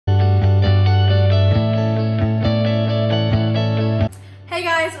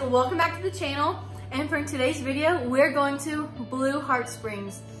guys, welcome back to the channel. And for today's video, we're going to Blue Heart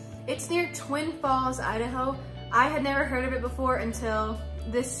Springs. It's near Twin Falls, Idaho. I had never heard of it before until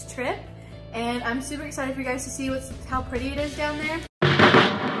this trip, and I'm super excited for you guys to see how pretty it is down there.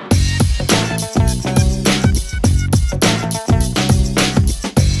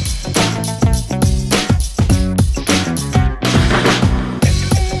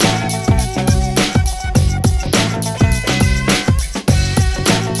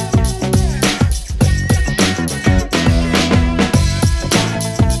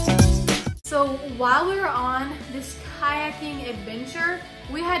 While we were on this kayaking adventure,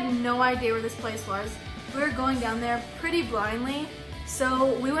 we had no idea where this place was. We were going down there pretty blindly.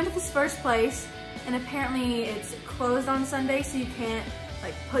 So we went to this first place, and apparently it's closed on Sunday, so you can't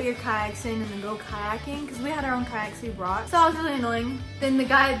like put your kayaks in and then go kayaking, because we had our own kayaks we brought. So that was really annoying. Then the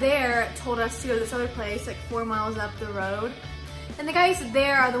guy there told us to go to this other place like 4 miles up the road. And the guys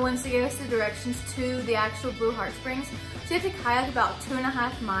there are the ones that gave us the directions to the actual Blue Heart Springs. So you have to kayak about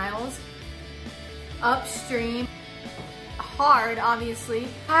 2.5 miles upstream, hard obviously.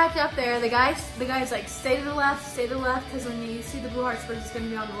 Kayaked up there, the guys like stay to the left, because when you see the Blue Heart Springs, it's gonna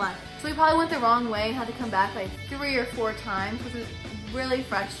be on the left. So we probably went the wrong way and had to come back like 3 or 4 times, which was really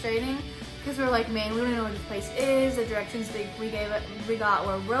frustrating, because we were like, man, we don't know where this place is. The directions we got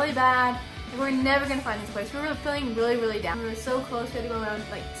were really bad, and we're never gonna find this place. We were feeling really down. We were so close. We had to go around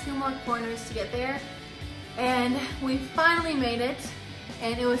like 2 more corners to get there, and we finally made it.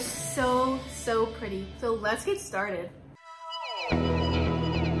 And it was so pretty. So let's get started.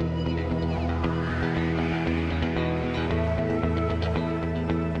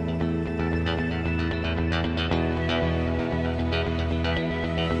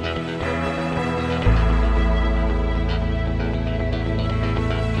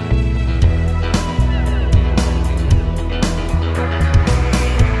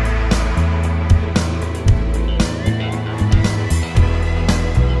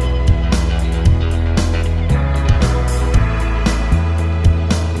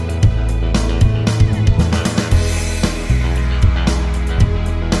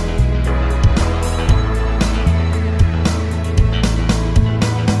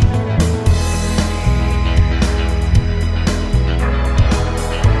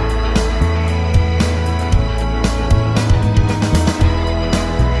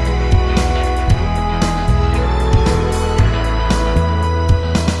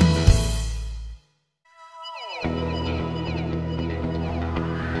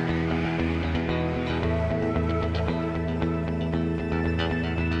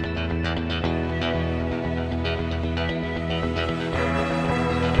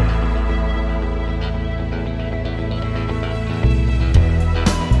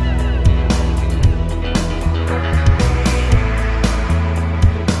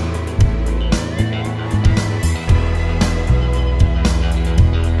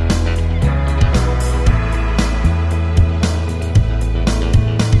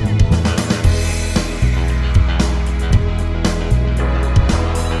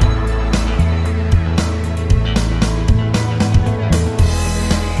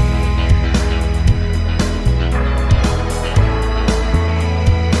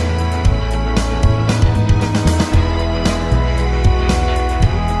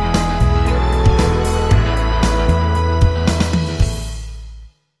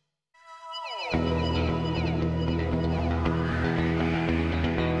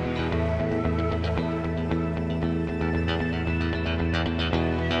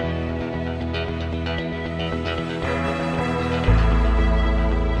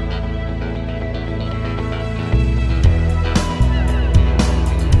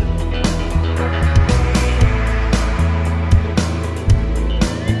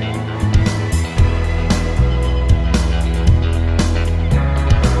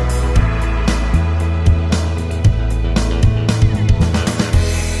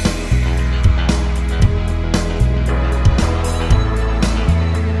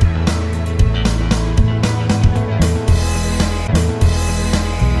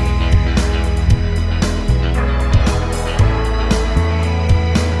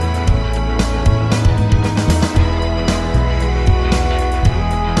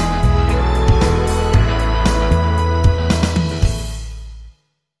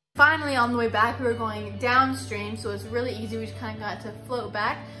 On the way back, we were going downstream, so it's really easy. We just kind of got to float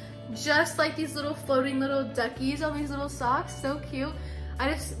back, just like these little floating little duckies on these little socks. So cute.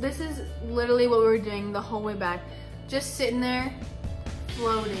 This is literally what we were doing the whole way back, just sitting there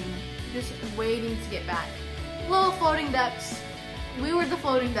floating, just waiting to get back. Little floating ducks. We were the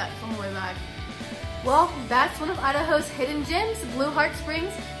floating ducks on the way back. Well, that's one of Idaho's hidden gems, Blue Heart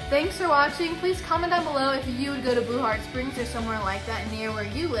Springs. Thanks for watching. Please comment down below if you would go to Blue Heart Springs or somewhere like that near where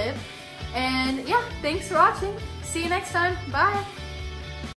you live. And yeah, thanks for watching. See you next time. Bye.